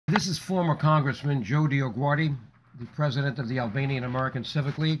This is former Congressman Joe DioGuardi, the president of the Albanian American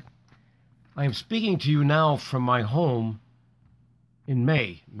Civic League. I am speaking to you now from my home in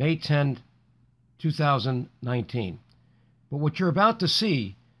May 10, 2019. But what you're about to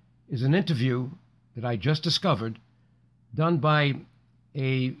see is an interview that I just discovered done by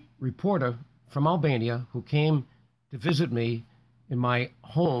a reporter from Albania who came to visit me in my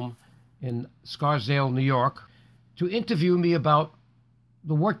home in Scarsdale, New York, to interview me about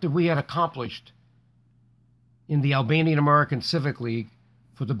the work that we had accomplished in the Albanian American Civic League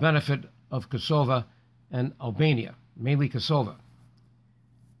for the benefit of Kosovo and Albania, mainly Kosovo.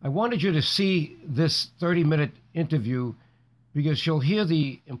 I wanted you to see this 30-minute interview because you'll hear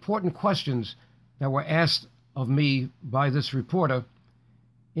the important questions that were asked of me by this reporter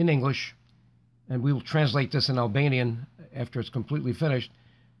in English, and we will translate this in Albanian after it's completely finished.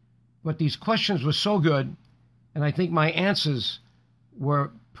 But these questions were so good, and I think my answers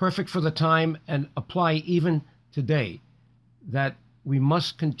were perfect for the time and apply even today, that we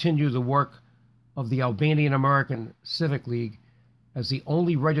must continue the work of the Albanian American Civic League as the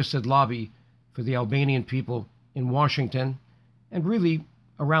only registered lobby for the Albanian people in Washington and really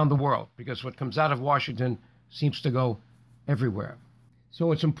around the world, because what comes out of Washington seems to go everywhere.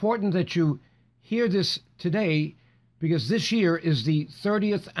 So it's important that you hear this today, because this year is the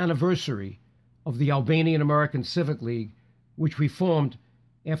 30th anniversary of the Albanian American Civic League, which we formed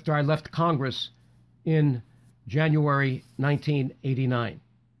after I left Congress in January 1989.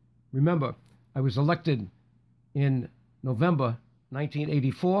 Remember, I was elected in November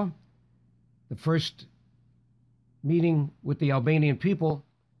 1984. The first meeting with the Albanian people,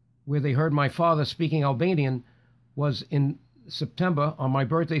 where they heard my father speaking Albanian, was in September, on my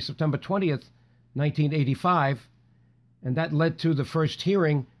birthday, September 20th, 1985, and that led to the first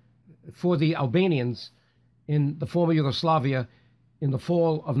hearing for the Albanians in the former Yugoslavia in the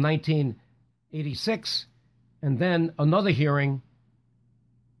fall of 1986, and then another hearing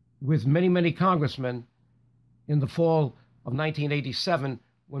with many, many congressmen in the fall of 1987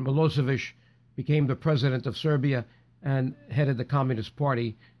 when Milosevic became the president of Serbia and headed the Communist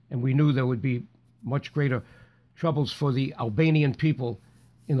Party, and we knew there would be much greater troubles for the Albanian people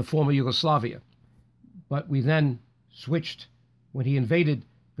in the former Yugoslavia. But we then switched, when he invaded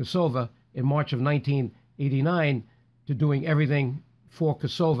Kosovo in March of 1989, to doing everything for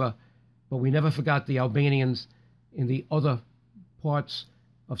Kosovo, but we never forgot the Albanians in the other parts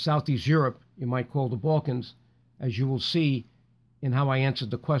of Southeast Europe, you might call the Balkans, as you will see in how I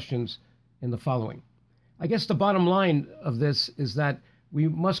answered the questions in the following. I guess the bottom line of this is that we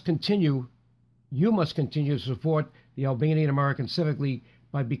must continue, you must continue to support the Albanian American Civic League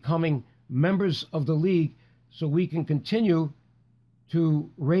by becoming members of the League, so we can continue to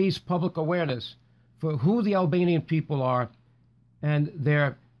raise public awareness for who the Albanian people are and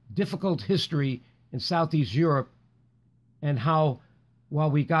their difficult history in Southeast Europe, and how, while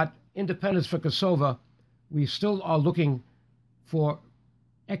we got independence for Kosovo, we still are looking for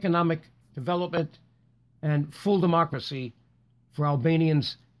economic development and full democracy for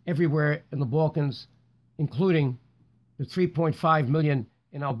Albanians everywhere in the Balkans, including the 3.5 million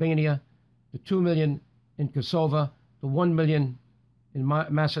in Albania, the 2 million in Kosovo, the 1 million in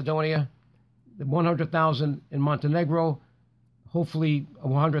Macedonia, the 100,000 in Montenegro, hopefully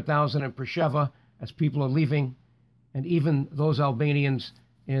 100,000 in Preševa as people are leaving, and even those Albanians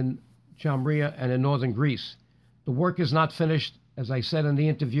in Chamria and in northern Greece. The work is not finished. As I said in the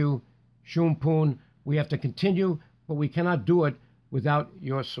interview, Shumë Punë, we have to continue, but we cannot do it without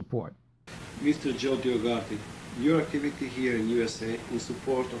your support. Mr. Joe DioGuardi, your activity here in USA in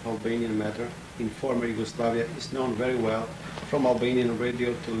support of Albanian matter in former Yugoslavia is known very well from Albanian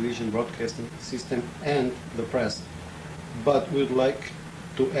radio, television broadcasting system and the press. But we'd like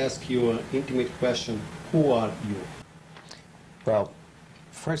to ask you an intimate question. Who are you? Well,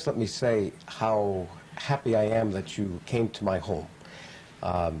 first let me say how happy I am that you came to my home.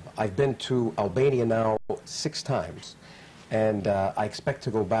 I've been to Albania now 6 times, and I expect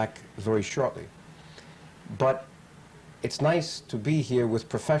to go back very shortly. But it's nice to be here with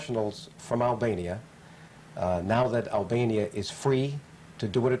professionals from Albania, now that Albania is free to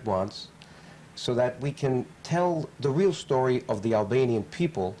do what it wants, so that we can tell the real story of the Albanian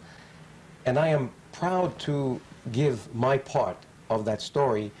people. And I am proud to give my part of that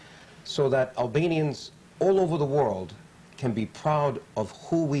story so that Albanians all over the world can be proud of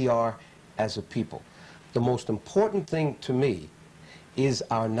who we are as a people. The most important thing to me is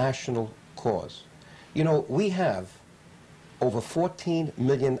our national cause. You know, we have over 14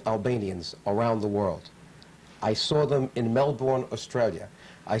 million Albanians around the world. I saw them in Melbourne, Australia.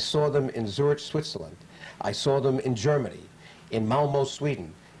 I saw them in Zurich, Switzerland. I saw them in Germany, in Malmö,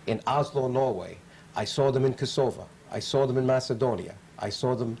 Sweden, in Oslo, Norway. I saw them in Kosovo. I saw them in Macedonia. I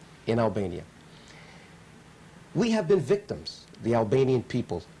saw them in Albania. We have been victims, the Albanian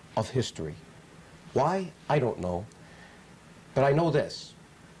people, of history. Why? I don't know. But I know this.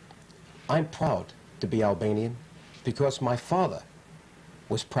 I'm proud to be Albanian because my father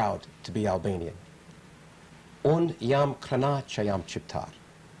was proud to be Albanian. Un jam krana që jam shqiptar.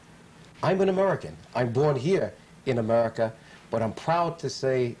 I'm an American. I'm born here in America, but I'm proud to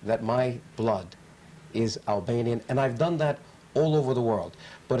say that my blood is Albanian, and I've done that all over the world.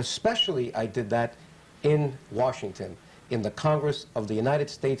 But especially I did that in Washington, in the Congress of the United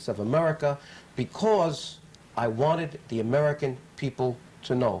States of America, because I wanted the American people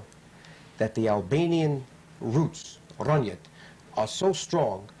to know that the Albanian roots, Ronjet, are so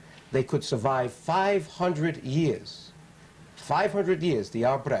strong they could survive 500 years, the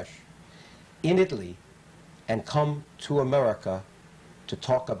Arbresh, in Italy, and come to America to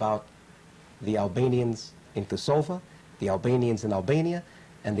talk about the Albanians in Kosovo, the Albanians in Albania,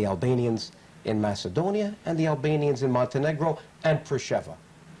 and the Albanians in Macedonia, and the Albanians in Montenegro, and Preševa.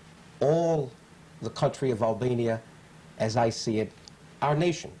 All the country of Albania, as I see it, our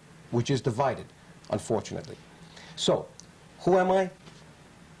nation, which is divided, unfortunately. So, who am I?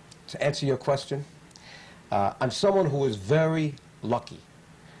 To answer your question, I'm someone who is very lucky.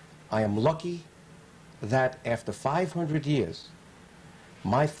 I am lucky that after 500 years,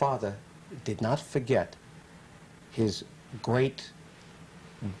 my father did not forget his great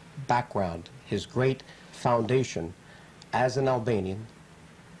background, his great foundation as an Albanian,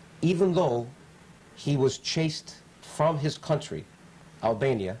 even though he was chased from his country,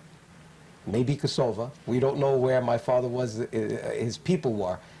 Albania, maybe Kosovo. We don't know where my father was, his people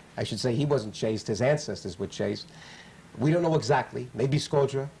were. I should say he wasn't chased, his ancestors were chased. We don't know exactly, maybe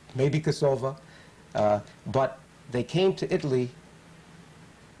Skodra, maybe Kosovo, but they came to Italy,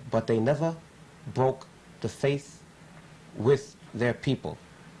 but they never broke the faith with their people.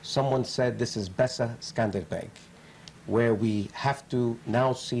 Someone said this is Besa Skanderbeg, where we have to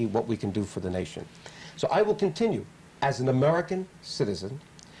now see what we can do for the nation. So I will continue as an American citizen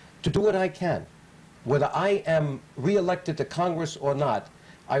to do what I can. Whether I am re-elected to Congress or not,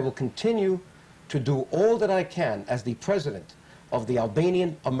 I will continue to do all that I can as the president of the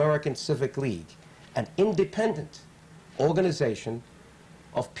Albanian American Civic League, an independent organization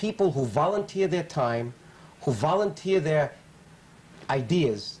of people who volunteer their time, who volunteer their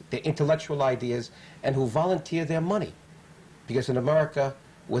ideas, their intellectual ideas, and who volunteer their money. Because in America,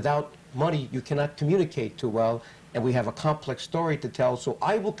 without money, you cannot communicate too well, and we have a complex story to tell. So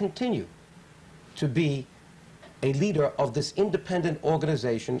I will continue to be a leader of this independent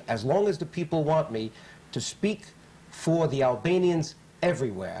organization as long as the people want me to speak for the Albanians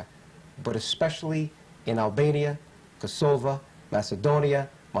everywhere, but especially in Albania, Kosovo, Macedonia,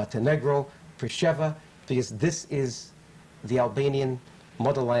 Montenegro, Preševa, because this is the Albanian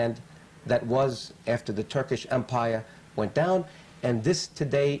motherland that was after the Turkish Empire went down, and this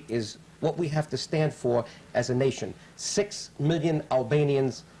today is what we have to stand for as a nation. 6 million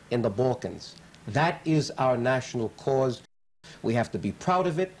Albanians in the Balkans. That is our national cause. We have to be proud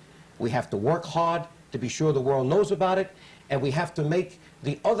of it. We have to work hard to be sure the world knows about it, and we have to make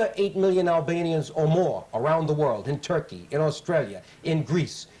the other 8 million Albanians or more around the world, in Turkey, in Australia, in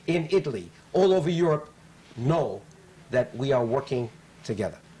Greece, in Italy, all over Europe, know that we are working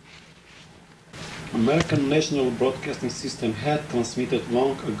together. American National Broadcasting System had transmitted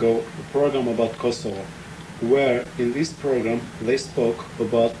long ago a program about Kosovo, where in this program they spoke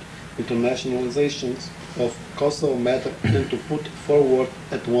about internationalizations of Kosovo matter and to put forward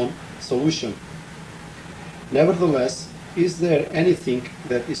at one solution. Nevertheless, is there anything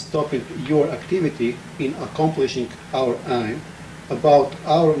that is stopping your activity in accomplishing our aim about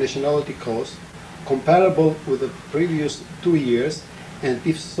our nationality cause comparable with the previous 2 years? And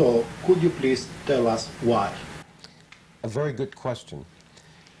if so, could you please tell us why? A very good question.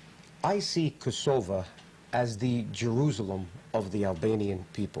 I see Kosovo as the Jerusalem of the Albanian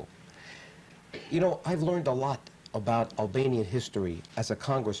people. You know, I've learned a lot about Albanian history as a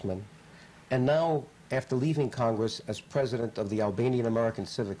congressman, and now, after leaving Congress as president of the Albanian American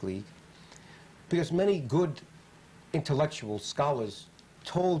Civic League, because many good intellectual scholars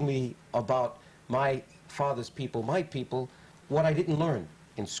told me about my father's people, my people, what I didn't learn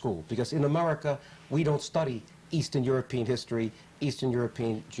in school. Because in America, we don't study Eastern European history, Eastern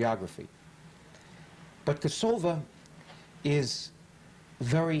European geography. But Kosovo is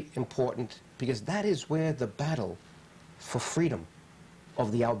very important because that is where the battle for freedom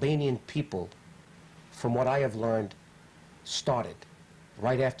of the Albanian people, from what I have learned, started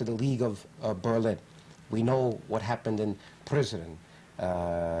right after the League of Berlin. We know what happened in Prizren,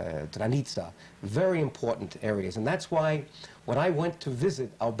 Tranica, very important areas. And that's why when I went to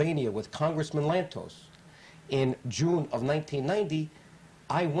visit Albania with Congressman Lantos in June of 1990,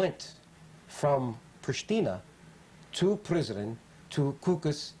 I went from Pristina to Prizren, to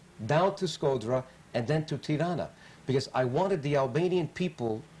Kukës, down to Skodra, and then to Tirana, because I wanted the Albanian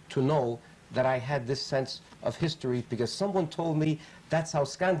people to know that I had this sense of history, because someone told me that's how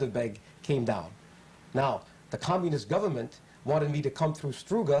Skanderbeg came down. Now, the communist government wanted me to come through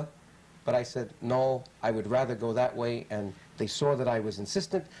Struga, but I said, no, I would rather go that way, and they saw that I was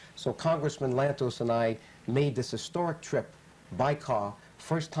insistent, so Congressman Lantos and I made this historic trip by car,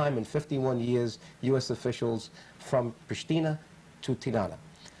 first time in 51 years, U.S. officials, from Pristina to Tirana.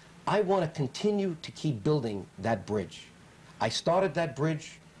 I want to continue to keep building that bridge. I started that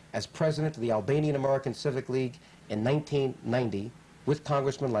bridge as president of the Albanian American Civic League in 1990 with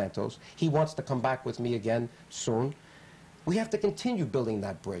Congressman Lantos. He wants to come back with me again soon. We have to continue building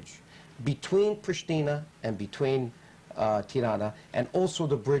that bridge between Pristina and between Tirana, and also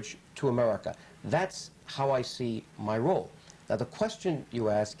the bridge to America. That's how I see my role. Now, the question you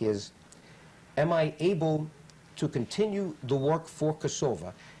ask is, am I able to continue the work for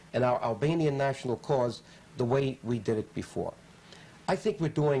Kosovo and our Albanian national cause the way we did it before? I think we're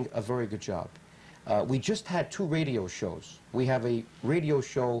doing a very good job. We just had 2 radio shows. We have a radio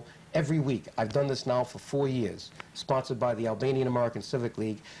show every week. I've done this now for 4 years, sponsored by the Albanian American Civic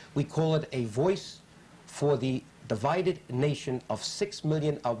League. We call it A Voice for the Divided Nation of 6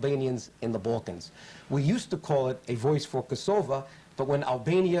 million Albanians in the Balkans. We used to call it A Voice for Kosovo, but when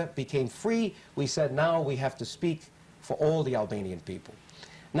Albania became free, we said now we have to speak for all the Albanian people.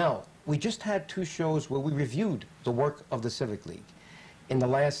 Now, we just had 2 shows where we reviewed the work of the Civic League in the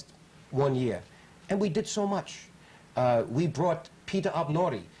last 1 year, and we did so much. We brought Peter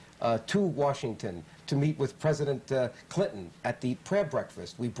Abnori to Washington to meet with President Clinton at the prayer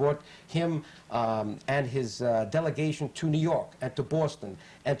breakfast. We brought him and his delegation to New York and to Boston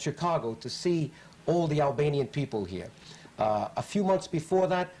and Chicago to see all the Albanian people here. A few months before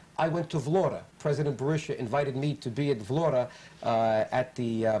that, I went to Vlora. President Berisha invited me to be at Vlora at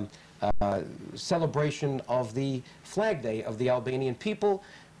the celebration of the Flag Day of the Albanian people,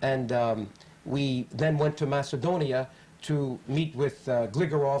 and we then went to Macedonia to meet with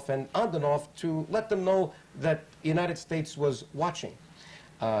Gligorov and Andanov to let them know that the United States was watching.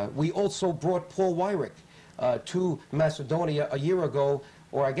 We also brought Paul Weyrich to Macedonia a year ago,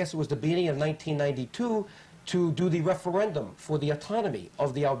 or I guess it was the beginning of 1992, to do the referendum for the autonomy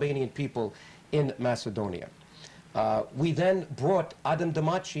of the Albanian people in Macedonia. We then brought Adem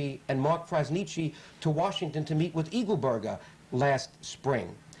Demaci and Mark Krasniqi to Washington to meet with Eagleburger last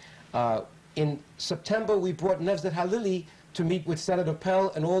spring. In September, we brought Nevzat Halili to meet with Senator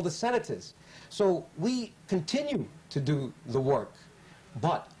Pell and all the senators. So we continue to do the work.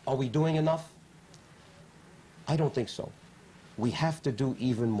 But are we doing enough? I don't think so. We have to do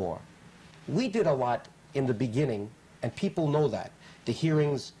even more. We did a lot in the beginning, and people know that. The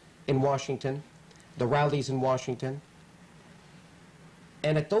hearings in Washington, the rallies in Washington.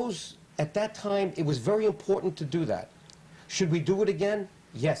 And at that time, it was very important to do that. Should we do it again?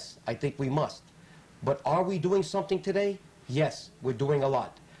 Yes, I think we must. But are we doing something today? Yes, we're doing a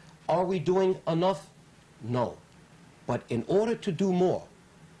lot. Are we doing enough? No. But in order to do more,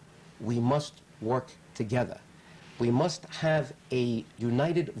 we must work together. We must have a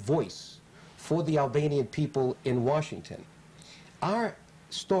united voice for the Albanian people in Washington. Our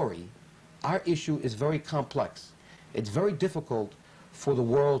story, our issue is very complex. It's very difficult for the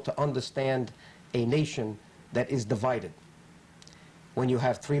world to understand a nation that is divided. When you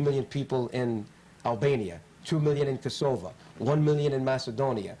have 3 million people in Albania, 2 million in Kosovo, 1 million in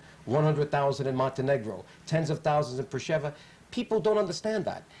Macedonia, 100,000 in Montenegro, tens of thousands in Preševa, people don't understand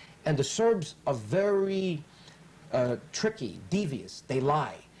that. And the Serbs are very tricky, devious. They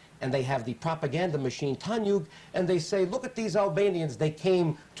lie. And they have the propaganda machine, Tanjug, and they say, look at these Albanians, they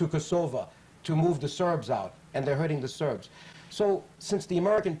came to Kosovo to move the Serbs out, and they're hurting the Serbs. So since the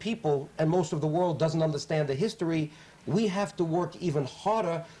American people and most of the world doesn't understand the history, we have to work even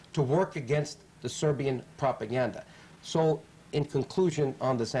harder to work against the Serbian propaganda. So in conclusion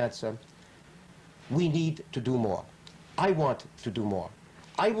on this answer, we need to do more. I want to do more.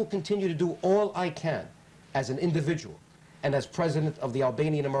 I will continue to do all I can as an individual and as president of the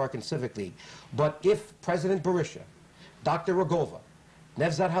Albanian American Civic League. But if President Berisha, Dr. Rogova,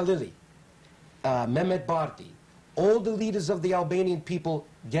 Nevzat Halili, Mehmet Barti, all the leaders of the Albanian people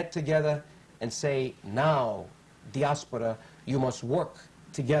get together and say, now, diaspora, you must work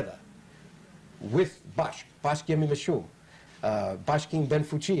together with Bashkim Mishum, Bashkim Ben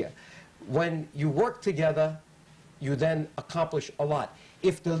Fuchia. When you work together, you then accomplish a lot.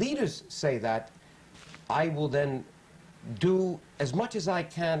 If the leaders say that, I will then do as much as I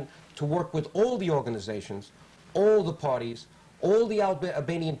can to work with all the organizations, all the parties, all the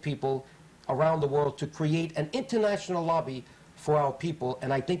Albanian people around the world to create an international lobby for our people.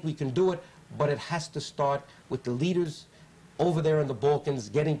 And I think we can do it, but it has to start with the leaders over there in the Balkans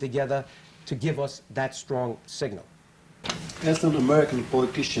getting together to give us that strong signal. As an American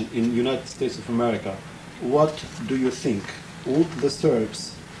politician in the United States of America, what do you think? Would the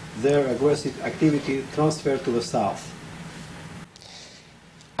Serbs, their aggressive activity, transfer to the south?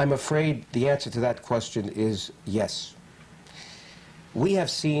 I'm afraid the answer to that question is yes. We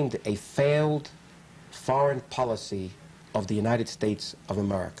have seen a failed foreign policy of the United States of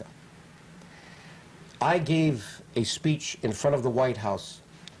America. I gave a speech in front of the White House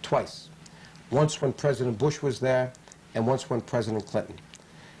twice, once when President Bush was there and once when President Clinton.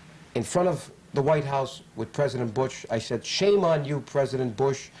 In front of the White House with President Bush, I said, shame on you, President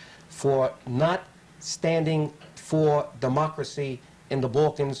Bush, for not standing for democracy in the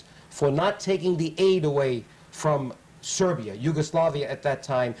Balkans, for not taking the aid away from Serbia, Yugoslavia at that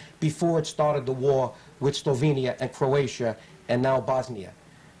time, before it started the war with Slovenia and Croatia and now Bosnia.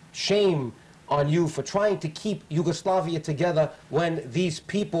 Shame on you for trying to keep Yugoslavia together when these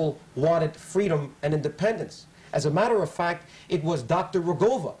people wanted freedom and independence. As a matter of fact, it was Dr.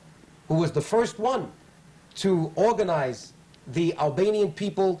 Rugova who was the first one to organize the Albanian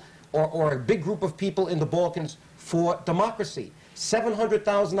people or a big group of people in the Balkans for democracy.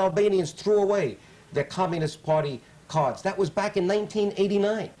 700,000 Albanians threw away their Communist Party cards. That was back in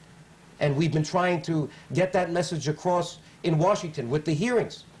 1989. And we've been trying to get that message across in Washington with the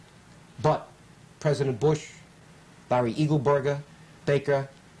hearings. But President Bush, Larry Eagleburger, Baker,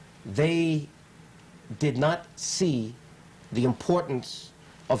 they did not see the importance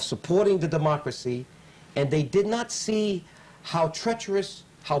of supporting the democracy, and they did not see how treacherous,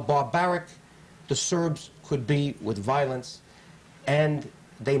 how barbaric the Serbs could be with violence, and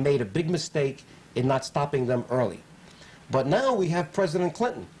they made a big mistake in not stopping them early. But now we have President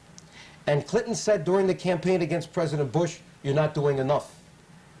Clinton, and Clinton said during the campaign against President Bush, you're not doing enough.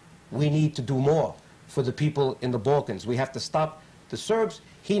 We need to do more for the people in the Balkans. We have to stop the Serbs.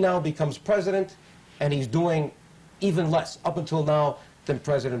 He now becomes president, and he's doing even less up until now than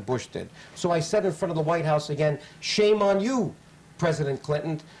President Bush did. So I said in front of the White House again, shame on you, President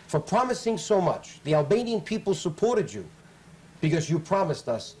Clinton, for promising so much. The Albanian people supported you because you promised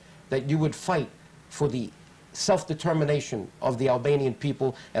us that you would fight for the self-determination of the Albanian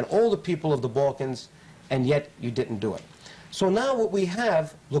people and all the people of the Balkans, and yet you didn't do it. So now what we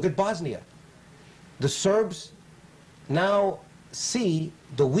have, look at Bosnia. The Serbs now see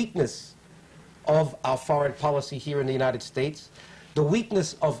the weakness of our foreign policy here in the United States, the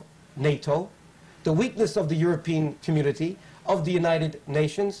weakness of NATO, the weakness of the European community, of the United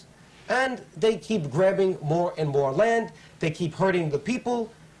Nations, and they keep grabbing more and more land. They keep hurting the people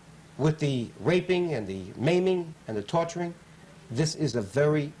with the raping and the maiming and the torturing. This is a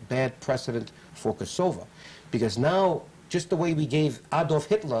very bad precedent for Kosovo, because now, just the way we gave Adolf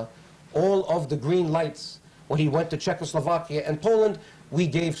Hitler all of the green lights when he went to Czechoslovakia and Poland, we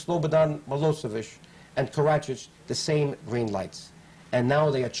gave Slobodan Milosevic and Karadzic the same green lights. And now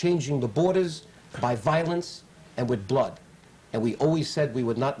they are changing the borders by violence and with blood. And we always said we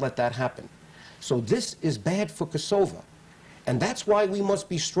would not let that happen. So this is bad for Kosovo. And that's why we must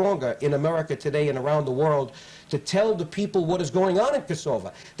be stronger in America today and around the world to tell the people what is going on in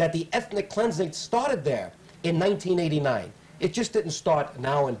Kosovo, that the ethnic cleansing started there in 1989. It just didn't start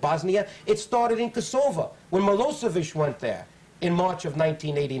now in Bosnia. It started in Kosovo when Milosevic went there in March of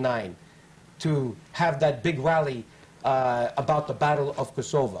 1989 to have that big rally about the Battle of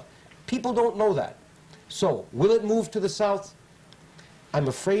Kosovo. People don't know that. So, will it move to the south? I'm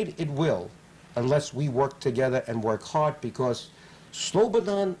afraid it will, unless we work together and work hard, because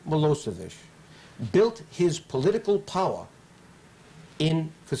Slobodan Milosevic built his political power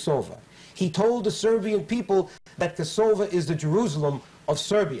in Kosovo. He told the Serbian people that Kosovo is the Jerusalem of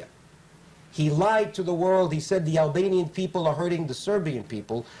Serbia. He lied to the world. He said the Albanian people are hurting the Serbian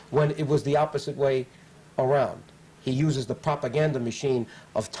people when it was the opposite way around. He uses the propaganda machine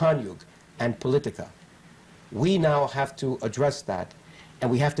of Tanjug and Politica. We now have to address that, and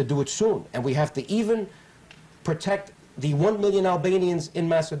we have to do it soon. And we have to even protect the 1 million Albanians in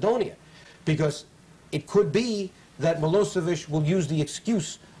Macedonia, because it could be that Milosevic will use the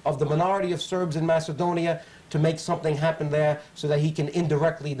excuse of the minority of Serbs in Macedonia to make something happen there so that he can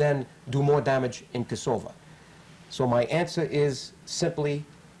indirectly then do more damage in Kosovo. So my answer is simply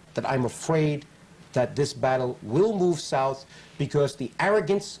that I'm afraid that this battle will move south because the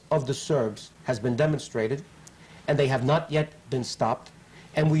arrogance of the Serbs has been demonstrated, and they have not yet been stopped.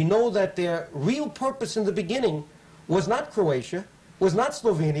 And we know that their real purpose in the beginning was not Croatia, was not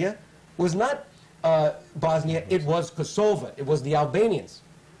Slovenia, was not Bosnia, it was Kosovo, it was the Albanians.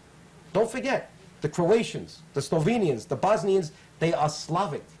 Don't forget, the Croatians, the Slovenians, the Bosnians, they are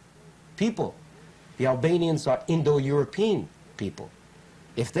Slavic people. The Albanians are Indo-European people.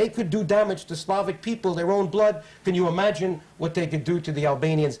 If they could do damage to Slavic people, their own blood, can you imagine what they could do to the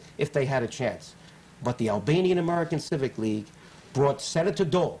Albanians if they had a chance? But the Albanian American Civic League brought Senator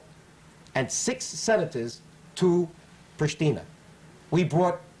Dole and 6 senators to Pristina. We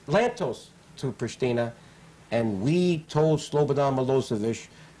brought Lantos to Pristina, and we told Slobodan Milosevic,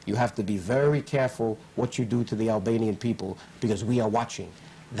 you have to be very careful what you do to the Albanian people because we are watching.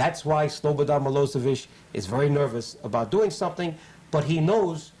 That's why Slobodan Milosevic is very nervous about doing something, but he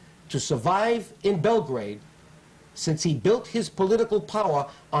knows to survive in Belgrade, since he built his political power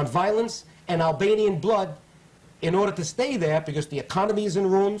on violence and Albanian blood, in order to stay there because the economy is in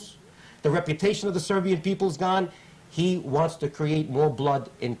ruins, the reputation of the Serbian people is gone, he wants to create more blood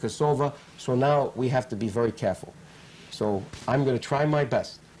in Kosovo, so now we have to be very careful. So I'm going to try my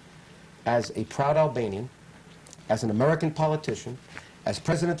best as a proud Albanian, as an American politician, as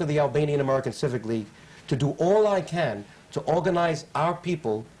president of the Albanian American Civic League, to do all I can to organize our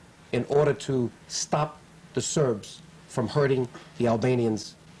people in order to stop the Serbs from hurting the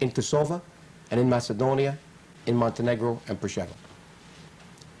Albanians in Kosovo and in Macedonia, in Montenegro and Preševo.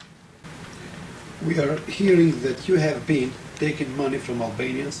 We are hearing that you have been taking money from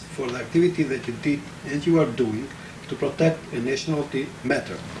Albanians for the activity that you did and you are doing to protect a nationality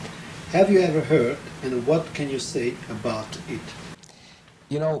matter. Have you ever heard, and what can you say about it?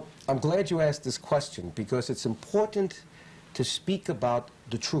 You know, I'm glad you asked this question because it's important to speak about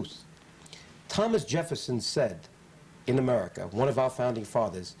the truth. Thomas Jefferson said in America, one of our founding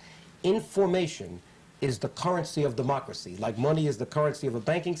fathers, information is the currency of democracy. Like money is the currency of a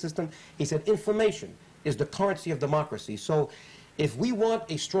banking system, he said information is the currency of democracy. So if we want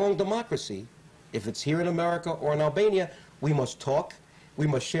a strong democracy, if it's here in America or in Albania, we must talk, we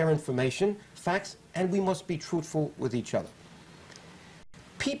must share information, facts, and we must be truthful with each other.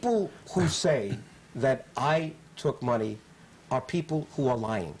 People who say that I took money are people who are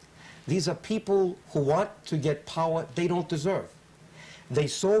lying. These are people who want to get power they don't deserve. They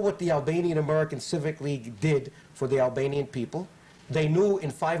saw what the Albanian American Civic League did for the Albanian people. They knew in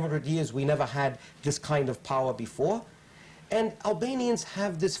 500 years we never had this kind of power before. And Albanians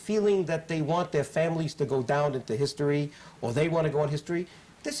have this feeling that they want their families to go down into history, or they want to go in history.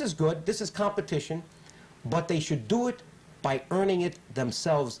 This is good, this is competition, but they should do it by earning it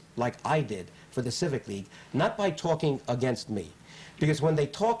themselves like I did for the Civic League, not by talking against me. Because when they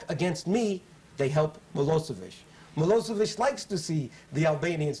talk against me, they help Milosevic. Milosevic likes to see the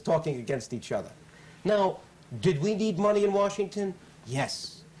Albanians talking against each other. Now, did we need money in Washington?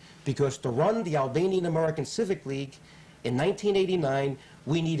 Yes. Because to run the Albanian American Civic League in 1989,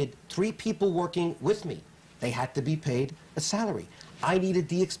 we needed 3 people working with me. They had to be paid a salary. I needed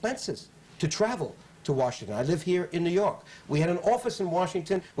the expenses to travel to Washington. I live here in New York. We had an office in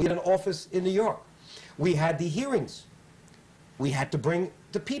Washington. We had an office in New York. We had the hearings. We had to bring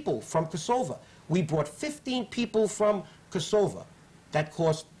the people from Kosovo. We brought 15 people from Kosovo. That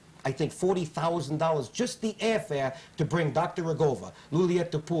cost, I think, $40,000, just the airfare to bring Dr. Rogova, Lulia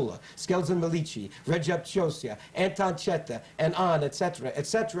Topula, Skelzen Milici, Recep Chosia, Anton Cheta, and on, etc.,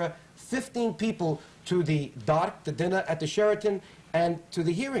 etc. 15 people to the dark, the dinner at the Sheraton, and to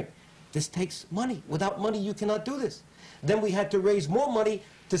the hearing. This takes money. Without money, you cannot do this. Then we had to raise more money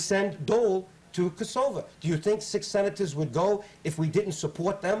to send Dole to Kosovo. Do you think 6 senators would go if we didn't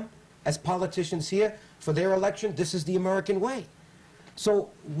support them as politicians here for their election? This is the American way. So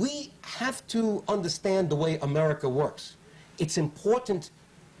we have to understand the way America works. It's important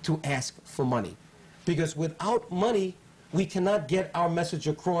to ask for money, because without money, we cannot get our message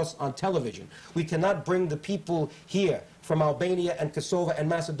across on television. We cannot bring the people here from Albania and Kosovo and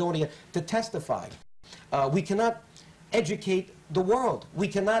Macedonia to testify. We cannot educate the world. We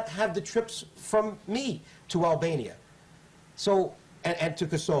cannot have the trips from me to Albania and to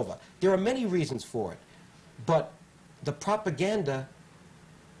Kosovo. There are many reasons for it, but the propaganda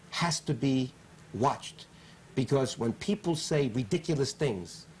has to be watched, because when people say ridiculous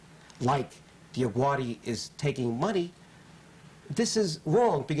things like DioGuardi is taking money, this is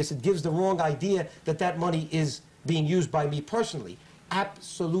wrong, because it gives the wrong idea that that money is being used by me personally.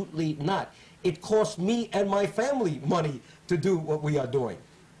 Absolutely not. It costs me and my family money to do what we are doing.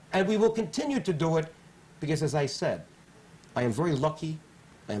 And we will continue to do it because, as I said, I am very lucky,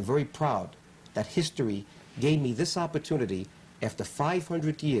 I am very proud that history gave me this opportunity after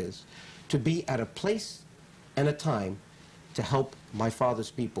 500 years to be at a place and a time to help my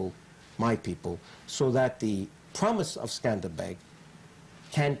father's people, my people, so that the promise of Skanderbeg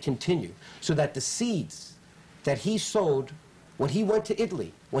can continue, so that the seeds that he sowed when he went to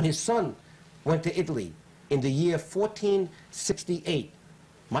Italy, when his son went to Italy in the year 1468,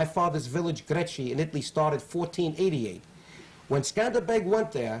 my father's village, Greci, in Italy started 1488. When Skanderbeg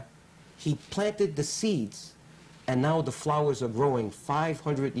went there, he planted the seeds, and now the flowers are growing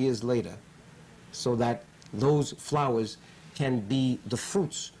 500 years later, so that those flowers can be the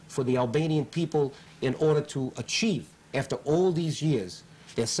fruits for the Albanian people in order to achieve, after all these years,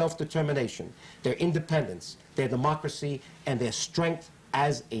 their self-determination, their independence, their democracy, and their strength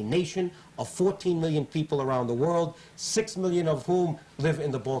as a nation of 14 million people around the world, 6 million of whom live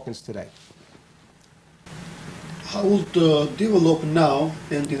in the Balkans today. How would develop now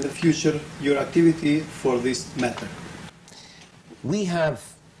and in the future your activity for this matter? We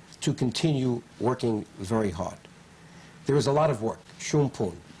have to continue working very hard. There is a lot of work,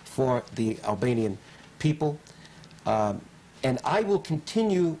 shumpun, for the Albanian people, and I will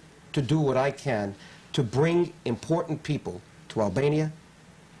continue to do what I can to bring important people to Albania,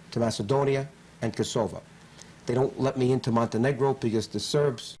 to Macedonia, and Kosovo. They don't let me into Montenegro because the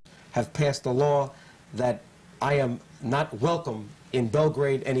Serbs have passed a law that I am not welcome in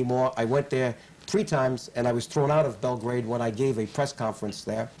Belgrade anymore. I went there 3 times, and I was thrown out of Belgrade when I gave a press conference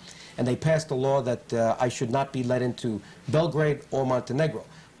there. And they passed a law that I should not be let into Belgrade or Montenegro.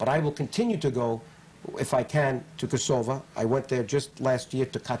 But I will continue to go, if I can, to Kosovo. I went there just last year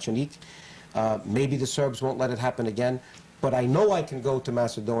to Kačanik. Maybe the Serbs won't let it happen again. But I know I can go to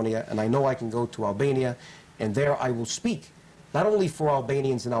Macedonia, and I know I can go to Albania, and there I will speak, not only for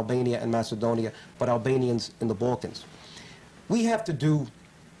Albanians in Albania and Macedonia, but Albanians in the Balkans. We have to do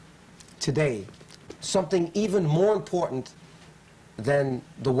today something even more important than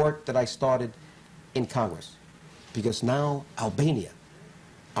the work that I started in Congress. Because now Albania,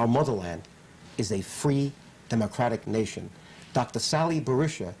 our motherland, is a free, democratic nation. Dr. Sali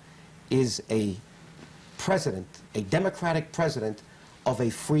Berisha is a president, a democratic president of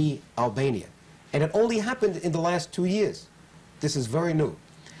a free Albania. And it only happened in the last 2 years. This is very new.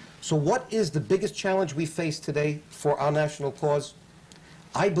 So what is the biggest challenge we face today for our national cause?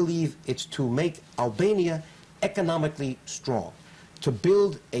 I believe it's to make Albania economically strong, to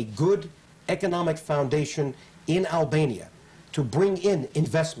build a good economic foundation in Albania, to bring in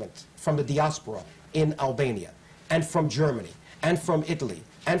investment from the diaspora in Albania, and from Germany, and from Italy,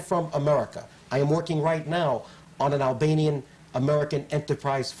 and from America. I am working right now on an Albanian American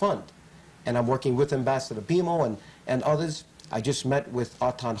Enterprise Fund, and I'm working with Ambassador Bimo and others. I just met with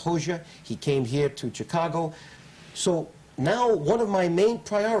Artan Hoxha. He came here to Chicago. So now one of my main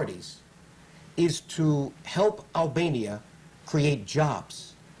priorities is to help Albania create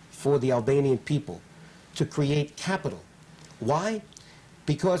jobs for the Albanian people, to create capital. Why?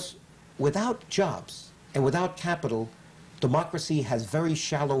 Because without jobs and without capital, democracy has very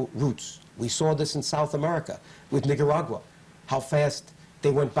shallow roots. We saw this in South America with Nicaragua, how fast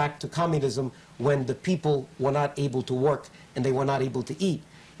they went back to communism when the people were not able to work and they were not able to eat.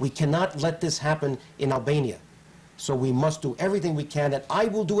 We cannot let this happen in Albania. So we must do everything we can, and I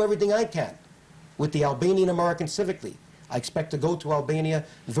will do everything I can with the Albanian American Civic League. I expect to go to Albania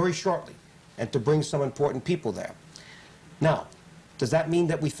very shortly and to bring some important people there. Now, does that mean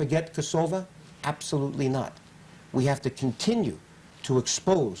that we forget Kosovo? Absolutely not. We have to continue to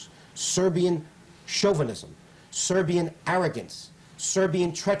expose Serbian chauvinism, Serbian arrogance,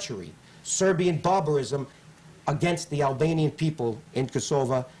 Serbian treachery, Serbian barbarism against the Albanian people in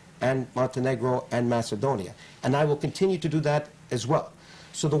Kosovo and Montenegro and Macedonia. And I will continue to do that as well.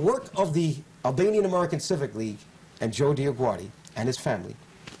 So the work of the Albanian American Civic League and Joe DioGuardi and his family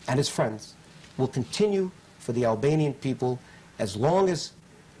and his friends will continue for the Albanian people as long as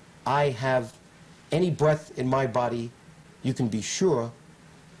I have any breath in my body. You can be sure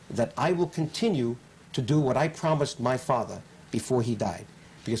that I will continue to do what I promised my father before he died,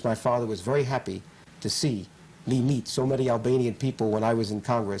 because my father was very happy to see me meet so many Albanian people when I was in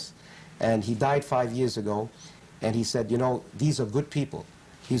Congress. And he died 5 years ago, and he said, you know, these are good people.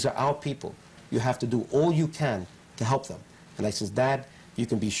 These are our people. You have to do all you can to help them. And I says, Dad, you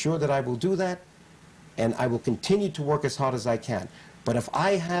can be sure that I will do that, and I will continue to work as hard as I can. But if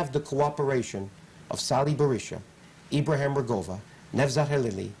I have the cooperation of Sali Berisha, Ibrahim Rugova, Nevzat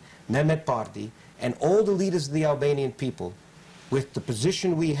Halili, Mehmet Bardi, and all the leaders of the Albanian people, with the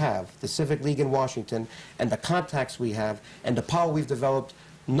position we have, the Civic League in Washington, and the contacts we have, and the power we've developed,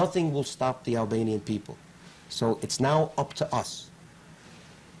 nothing will stop the Albanian people. So it's now up to us.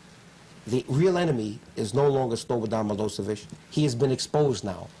 The real enemy is no longer Slobodan Milosevic. He has been exposed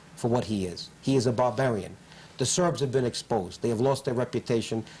now for what he is. He is a barbarian. The Serbs have been exposed. They have lost their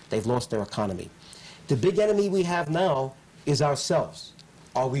reputation. They've lost their economy. The big enemy we have now is ourselves.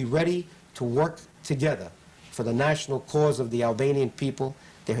 Are we ready to work together for the national cause of the Albanian people?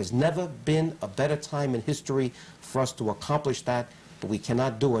 There has never been a better time in history for us to accomplish that, but we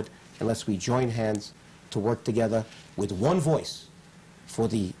cannot do it unless we join hands to work together with one voice for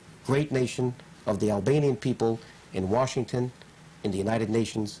the great nation of the Albanian people in Washington, in the United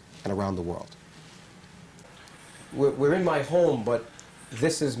Nations, and around the world. We're in my home, but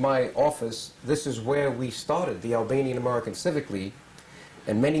this is my office. This is where we started the Albanian American Civic League,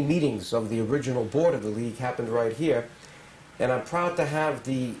 and many meetings of the original board of the league happened right here. And I'm proud to have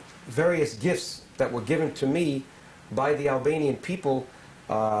the various gifts that were given to me by the Albanian people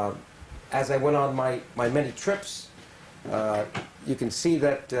as I went on my many trips. You can see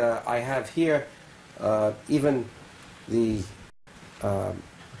that I have here even the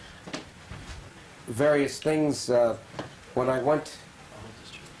various things. When I went,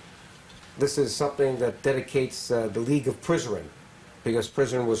 this is something that dedicates the League of Prizren, because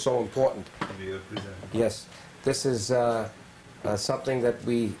Prizren was so important. Yes, this is something that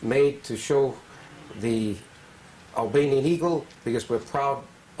we made to show the Albanian eagle, because we're proud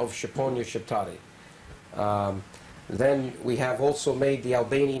of Shqiponia Shqiptari. Then we have also made the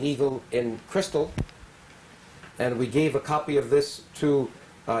Albanian eagle in crystal, and we gave a copy of this to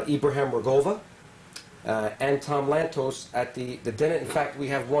Ibrahim Rugova and Tom Lantos at the dinner. In fact, we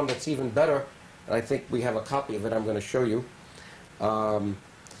have one that's even better, and I think we have a copy of it I'm going to show you.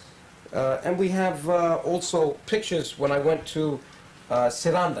 And we have also pictures when I went to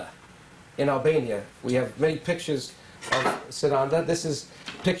Siranda in Albania. We have many pictures of Siranda. This is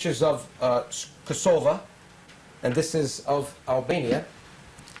pictures of Kosovo, and this is of Albania.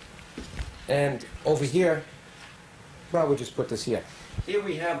 And over here, well, we'll just put this here. Here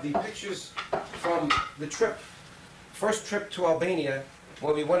we have the pictures from the trip, first trip to Albania,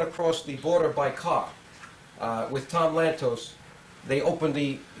 when we went across the border by car with Tom Lantos. They opened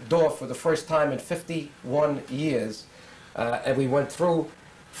the door for the first time in 51 years, and we went through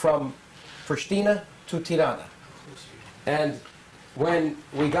from Pristina to Tirana. And when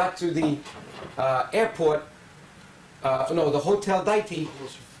we got to the airport, no, the Hotel Daiti,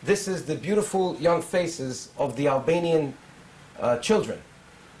 this is the beautiful young faces of the Albanian children.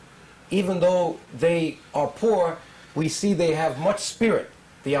 Even though they are poor, we see they have much spirit,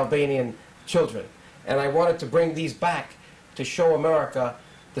 the Albanian children. And I wanted to bring these back to show America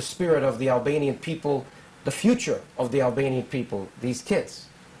the spirit of the Albanian people, the future of the Albanian people, these kids,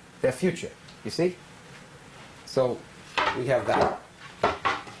 their future, you see? So we have that.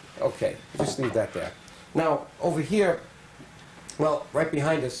 Okay, just leave that there. Now, over here, well, right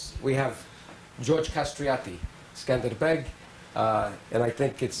behind us, we have George Kastriati, Skanderbeg, and I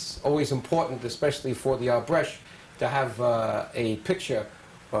think it's always important, especially for the Albrecht, to have a picture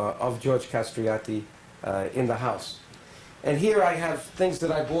of George Kastriati in the house. And here I have things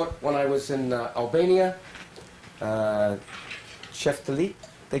that I bought when I was in Albania. Sheftali,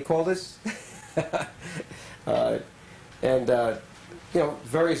 they call this. And you know,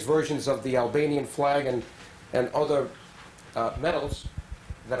 various versions of the Albanian flag and other medals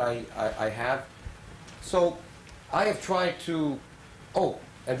that I have. So I have tried to, oh,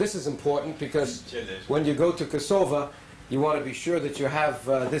 and this is important because when you go to Kosovo, you want to be sure that you have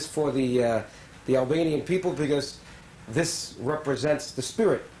this for the Albanian people, because this represents the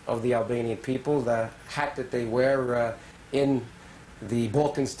spirit of the Albanian people, the hat that they wear in the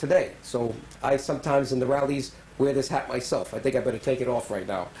Balkans today. So I sometimes in the rallies wear this hat myself. I think I better take it off right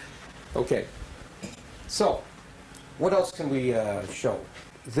now. Okay. So, what else can we show?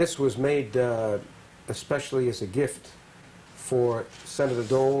 This was made especially as a gift for Senator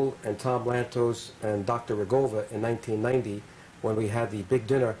Dole and Tom Lantos and Dr. Rugova in 1990 when we had the big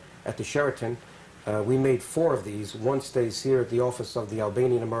dinner at the Sheraton. We made 4 of these. One stays here at the office of the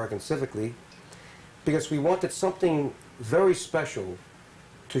Albanian American Civic League, because we wanted something very special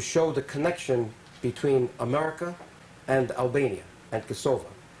to show the connection between America and Albania and Kosovo.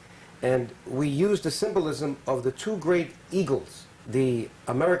 And we used the symbolism of the 2 great eagles, the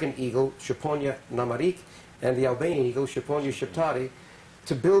American eagle, Shqiponia Namarik, and the Albanian eagle, Shqiponia Shqiptari,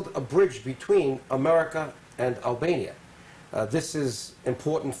 to build a bridge between America and Albania. This is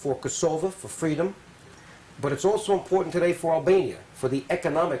important for Kosovo, for freedom, but it's also important today for Albania, for the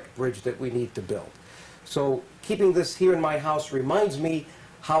economic bridge that we need to build. So keeping this here in my house reminds me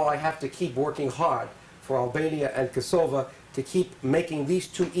how I have to keep working hard for Albania and Kosovo to keep making these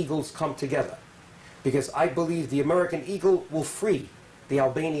 2 eagles come together. Because I believe the American eagle will free the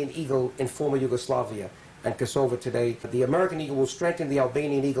Albanian eagle in former Yugoslavia and Kosovo today. The American eagle will strengthen the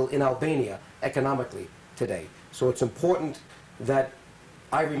Albanian eagle in Albania economically today. So it's important that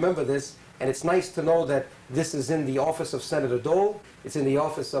I remember this, and it's nice to know that this is in the office of Senator Dole, it's in the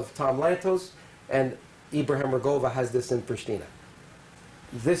office of Tom Lantos, and Ibrahim Rugova has this in Pristina.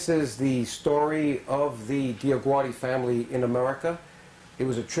 This is the story of the DioGuardi family in America. It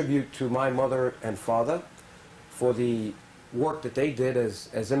was a tribute to my mother and father for the work that they did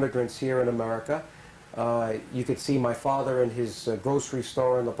as immigrants here in America. You could see my father in his grocery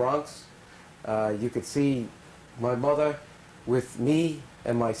store in the Bronx. You could see my mother with me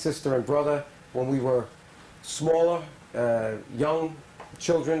and my sister and brother when we were smaller, young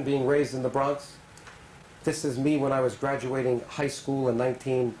children being raised in the Bronx. This is me when I was graduating high school in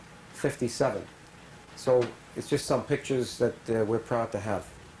 1957. So it's just some pictures that we're proud to have.